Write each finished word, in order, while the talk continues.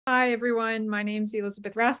Hi, everyone. My name is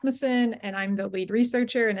Elizabeth Rasmussen, and I'm the lead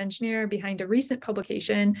researcher and engineer behind a recent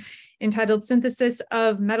publication entitled Synthesis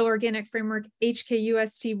of Metal Organic Framework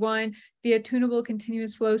HKUST1 via Tunable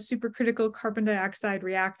Continuous Flow Supercritical Carbon Dioxide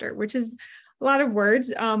Reactor, which is a lot of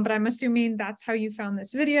words, but I'm assuming that's how you found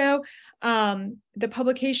this video. The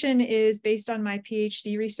publication is based on my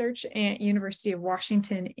PhD research at University of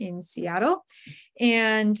Washington in Seattle.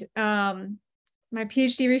 And my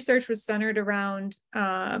PhD research was centered around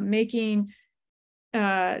making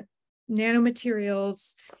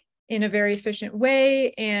nanomaterials in a very efficient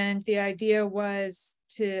way. And the idea was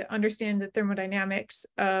to understand the thermodynamics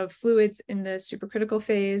of fluids in the supercritical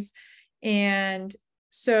phase. And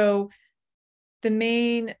so the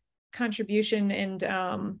main contribution and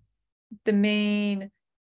the main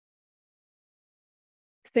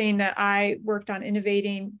thing that I worked on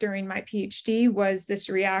innovating during my PhD was this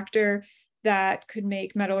reactor that could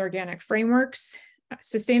make metal organic frameworks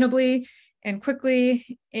sustainably and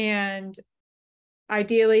quickly, and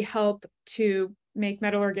ideally help to make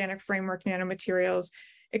metal organic framework nanomaterials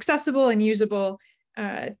accessible and usable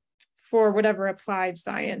for whatever applied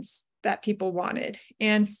science that people wanted.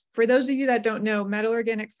 And for those of you that don't know, metal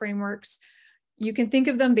organic frameworks, you can think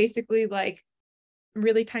of them basically like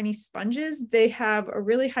really tiny sponges. They have a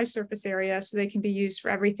really high surface area, so they can be used for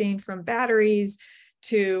everything from batteries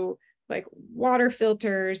to like water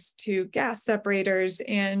filters to gas separators.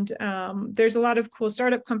 And there's a lot of cool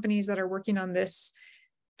startup companies that are working on this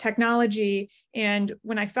technology. And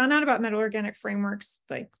when I found out about metal organic frameworks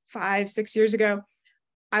like 5-6 years ago,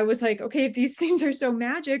 I was like, okay, if these things are so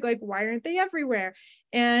magic, like why aren't they everywhere?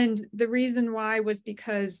 And the reason why was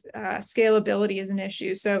because scalability is an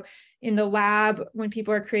issue. So in the lab, when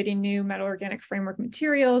people are creating new metal organic framework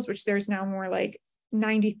materials, which there's now more like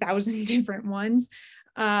 90,000 different ones,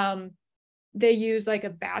 they use like a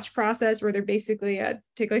batch process where they're basically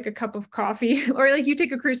take like a cup of coffee, or like you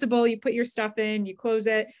take a crucible, you put your stuff in, you close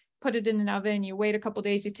it, put it in an oven, you wait a couple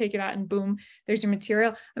days, you take it out, and boom, there's your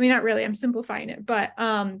material. I mean, not really, I'm simplifying it, but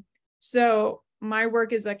so my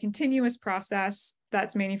work is a continuous process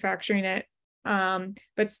that's manufacturing it,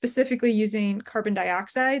 but specifically using carbon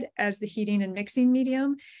dioxide as the heating and mixing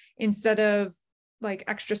medium instead of like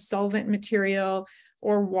extra solvent material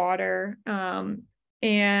or water,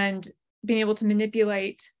 and being able to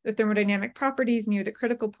manipulate the thermodynamic properties near the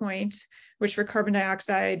critical point, which for carbon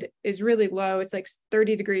dioxide is really low. It's like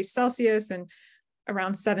 30 degrees Celsius and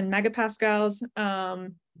around 7 megapascals.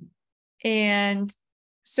 And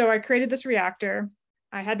so I created this reactor.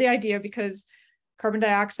 I had the idea because carbon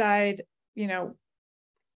dioxide, you know,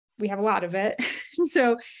 we have a lot of it.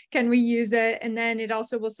 So can we use it? And then it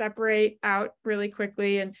also will separate out really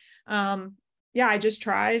quickly. And yeah, I just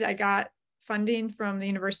tried. I got funding from the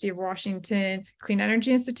University of Washington Clean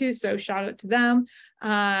Energy Institute, so shout out to them,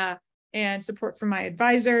 and support from my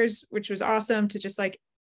advisors, which was awesome to just like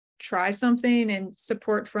try something, and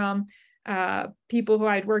support from people who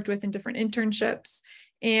I'd worked with in different internships.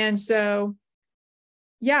 And so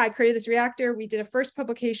yeah, I created this reactor. We did a first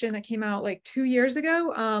publication that came out like 2 years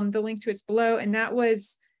ago. The link to it's below. And that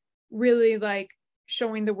was really like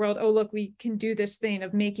showing the world, oh, look, we can do this thing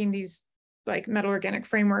of making these like metal organic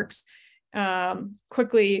frameworks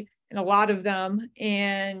quickly, and a lot of them.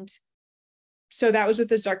 And so that was with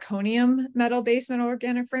the zirconium metal-based metal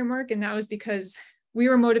organic framework. And that was because we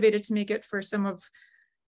were motivated to make it for some of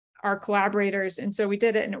our collaborators. And so we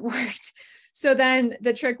did it and it worked. So then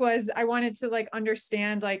the trick was I wanted to like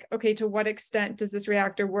understand like, okay, to what extent does this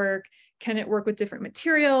reactor work? Can it work with different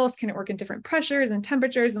materials? Can it work in different pressures and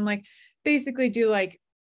temperatures? And like basically do like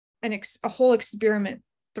a whole experiment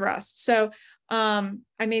thrust. So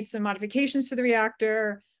I made some modifications to the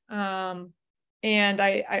reactor, and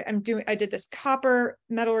I did this copper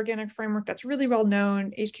metal organic framework that's really well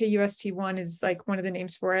known. HKUST1 is like one of the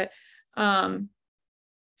names for it.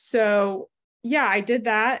 So yeah, I did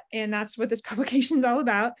that, and that's what this publication is all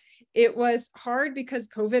about. It was hard because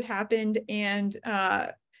COVID happened, and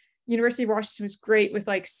University of Washington was great with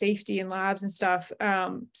like safety and labs and stuff.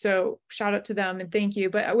 So shout out to them and thank you.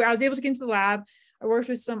 But I was able to get into the lab. I worked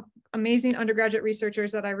with some amazing undergraduate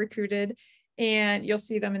researchers that I recruited, and you'll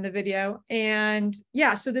see them in the video. And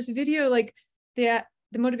yeah, so this video, like the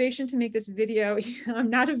motivation to make this video,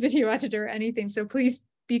 I'm not a video editor or anything, so please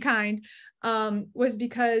be kind, was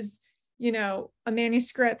because, you know, a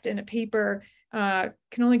manuscript and a paper can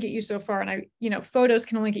only get you so far. And photos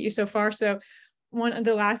can only get you so far. So one of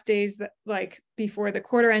the last days that like before the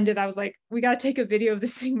quarter ended, I was like, we got to take a video of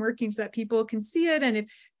this thing working so that people can see it. And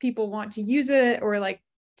if people want to use it or like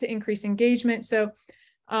to increase engagement. So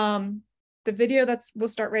the video we'll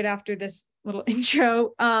start right after this little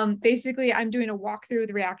intro. Basically, I'm doing a walkthrough of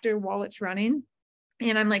the reactor while it's running,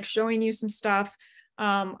 and I'm like showing you some stuff.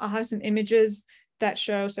 I'll have some images that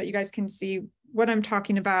show so that you guys can see what I'm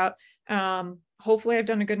talking about. Hopefully I've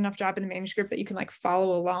done a good enough job in the manuscript that you can like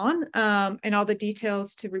follow along, and all the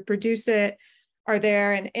details to reproduce it are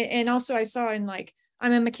there. And also I saw in like,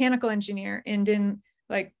 I'm a mechanical engineer, and in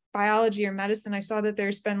like biology or medicine, I saw that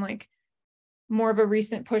there's been like more of a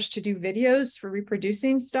recent push to do videos for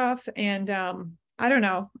reproducing stuff. And I don't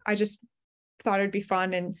know, I just thought it'd be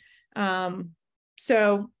fun. And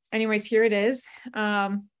so anyways, here it is.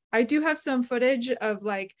 I do have some footage of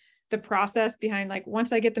like the process behind, like,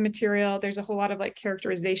 once I get the material, there's a whole lot of like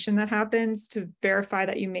characterization that happens to verify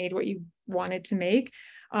that you made what you wanted to make,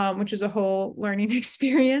 which is a whole learning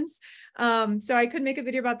experience. So I could make a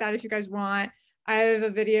video about that if you guys want. I have a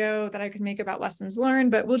video that I could make about lessons learned,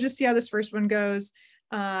 but we'll just see how this first one goes.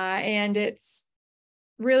 And it's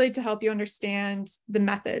really to help you understand the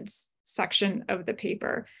methods section of the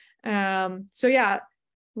paper. So yeah,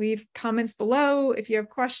 leave comments below if you have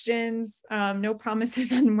questions. No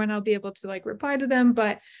promises on when I'll be able to like reply to them,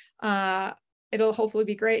 but it'll hopefully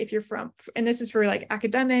be great if you're from, and this is for like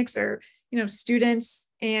academics or, you know, students.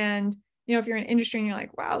 And, you know, if you're in industry and you're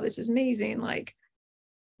like, wow, this is amazing, like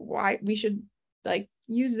why we should like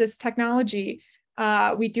use this technology.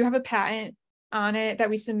 We do have a patent on it that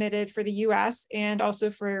we submitted for the US and also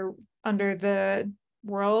for under the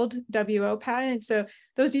world WO patent. So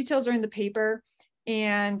those details are in the paper,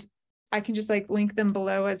 and I can just like link them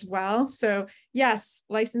below as well. So yes,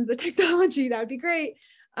 license the technology, that would be great.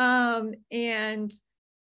 And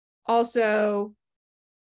also,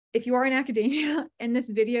 if you are in academia and this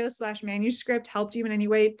video / manuscript helped you in any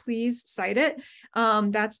way, please cite it.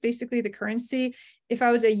 That's basically the currency. If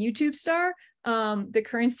I was a YouTube star, the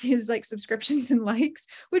currency is like subscriptions and likes,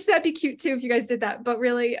 which that'd be cute too if you guys did that. But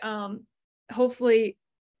really, hopefully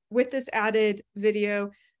with this added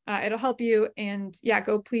video, it'll help you. And yeah,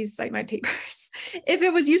 go please cite my papers if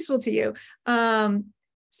it was useful to you.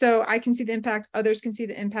 So I can see the impact, others can see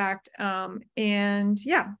the impact. And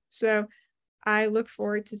yeah, so I look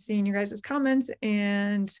forward to seeing you guys' comments,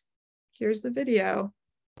 and here's the video.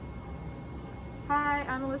 Hi,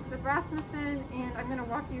 I'm Elizabeth Rasmussen, and I'm going to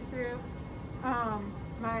walk you through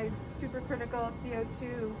my supercritical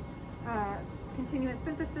CO2 continuous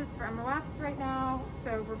synthesis for MOFs right now.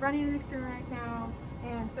 So we're running an experiment right now,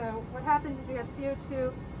 and so what happens is we have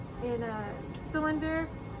CO2 in a cylinder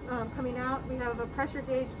coming out. We have a pressure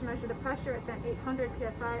gauge to measure the pressure. It's at 800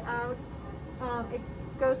 psi out. It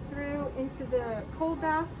goes through into the cold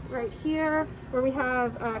bath right here, where we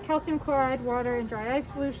have calcium chloride, water, and dry ice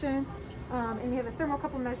solution. And we have a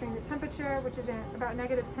thermocouple measuring the temperature, which is at about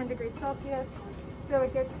 -10 degrees Celsius. So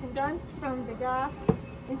it gets condensed from the gas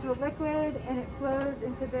into a liquid, and it flows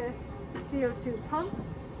into this CO2 pump.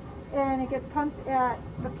 And it gets pumped at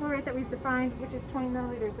the flow rate that we've defined, which is 20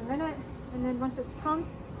 milliliters a minute. And then once it's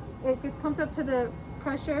pumped, it gets pumped up to the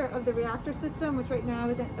pressure of the reactor system, which right now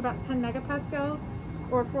is at about 10 megapascals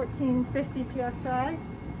or 1450 psi.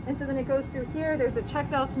 And so then it goes through here. There's a check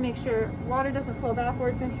valve to make sure water doesn't flow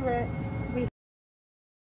backwards into it. We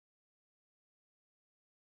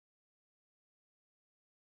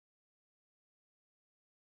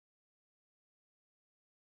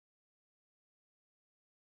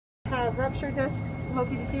have rupture discs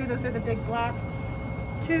located here. Those are the big black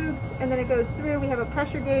tubes, and then it goes through. We have a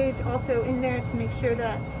pressure gauge also in there to make sure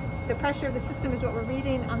that the pressure of the system is what we're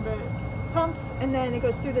reading on the pumps, and then it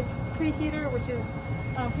goes through this preheater, which is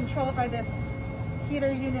controlled by this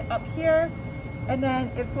heater unit up here, and then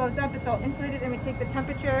it flows up. It's all insulated, and we take the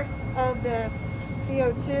temperature of the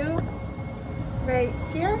CO2 right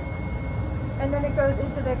here, and then it goes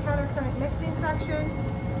into the countercurrent mixing section,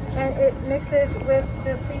 and it mixes with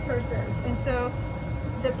the precursors. And so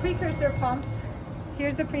the precursor pumps,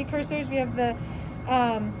 here's the precursors. We have the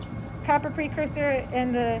copper precursor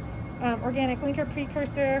and the organic linker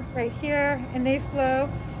precursor right here, and they flow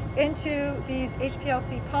into these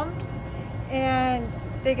HPLC pumps, and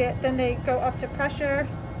then they go up to pressure,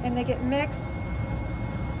 and they get mixed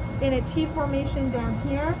in a T formation down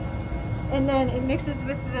here, and then it mixes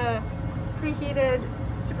with the preheated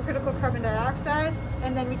supercritical carbon dioxide,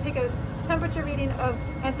 and then we take a temperature reading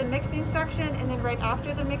at the mixing section, and then right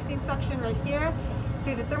after the mixing section right here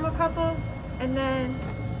through the thermocouple, and then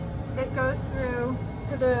it goes through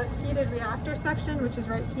to the heated reactor section, which is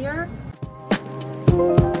right here.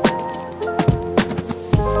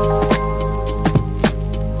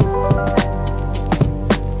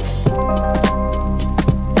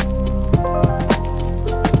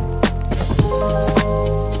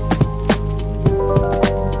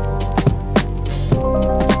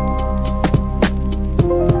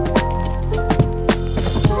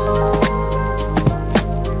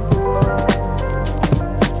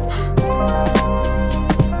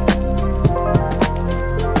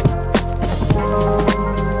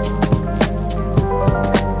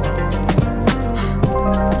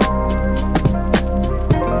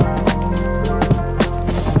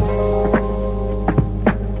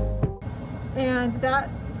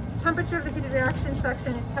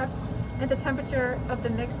 at the temperature of the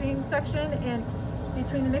mixing section and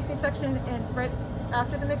between the mixing section and right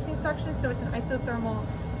after the mixing section, so it's an isothermal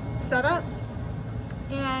setup.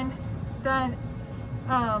 And then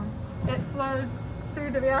it flows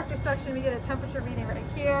through the reactor section. We get a temperature reading right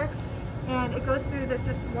here, and it goes through this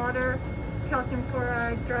just water, calcium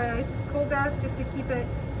chloride, dry ice, cold bath, just to keep it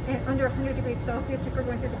under 100 degrees Celsius before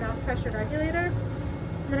going through the bath pressure regulator.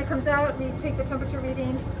 And then it comes out, we take the temperature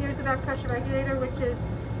reading. Here's the bath pressure regulator, which is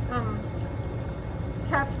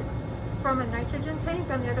kept from a nitrogen tank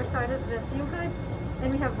on the other side of the fume hood.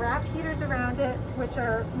 And we have wrapped heaters around it, which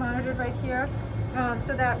are monitored right here,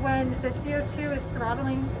 so that when the CO2 is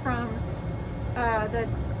throttling from the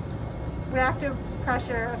reactor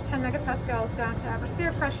pressure of 10 megapascals down to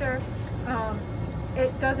atmospheric pressure,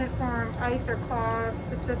 it doesn't form ice or clog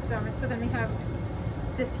the system. And so then we have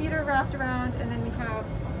this heater wrapped around, and then we have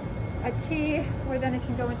a T where then it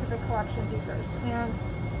can go into the collection beakers. And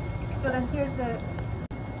so then here's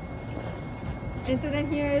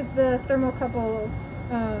here is the thermocouple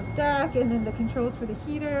deck, and then the controls for the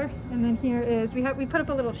heater. And then here is, we put up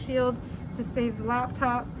a little shield to save the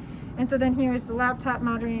laptop. And so then here is the laptop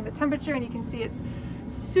monitoring the temperature, and you can see it's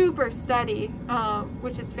super steady,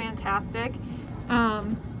 which is fantastic.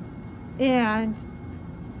 And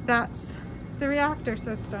that's the reactor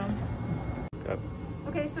system. Yep.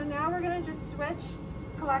 Okay, so now we're going to just switch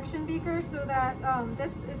collection beakers so that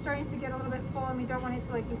this is starting to get a little bit full, and we don't want it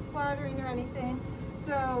to like be splattering or anything.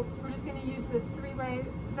 So we're just going to use this three-way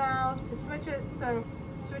valve to switch it. So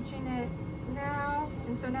switching it now,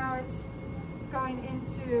 and so now it's going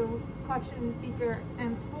into collection beaker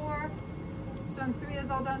M4. So M3 is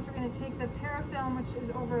all done, so we're going to take the parafilm, which is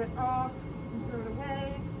over it off, and throw it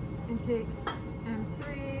away, and take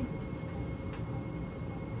M3,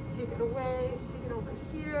 take it away, take it over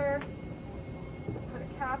here, put a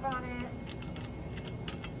cap on it,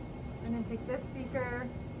 and then take this beaker,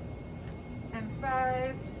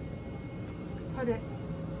 M5, put it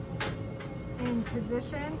in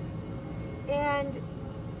position. And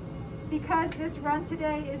because this run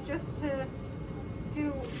today is just to do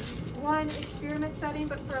one experiment setting,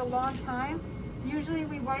 but for a long time, usually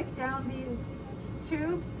we wipe down these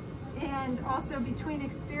tubes, and also between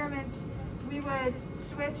experiments we would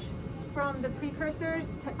switch from the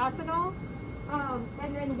precursors to ethanol,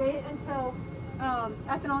 and then wait until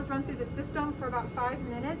ethanol is run through the system for about 5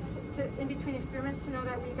 minutes in between experiments to know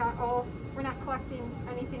that we're not collecting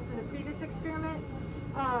anything from the previous experiment.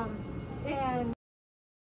 And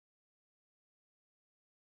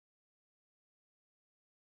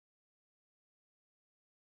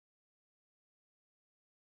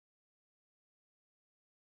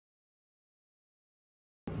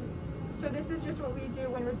so this is just what we do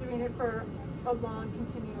when we're doing it for a long,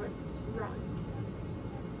 continuous run.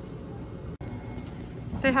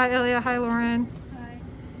 Say hi, Ilya. Hi, Lauren.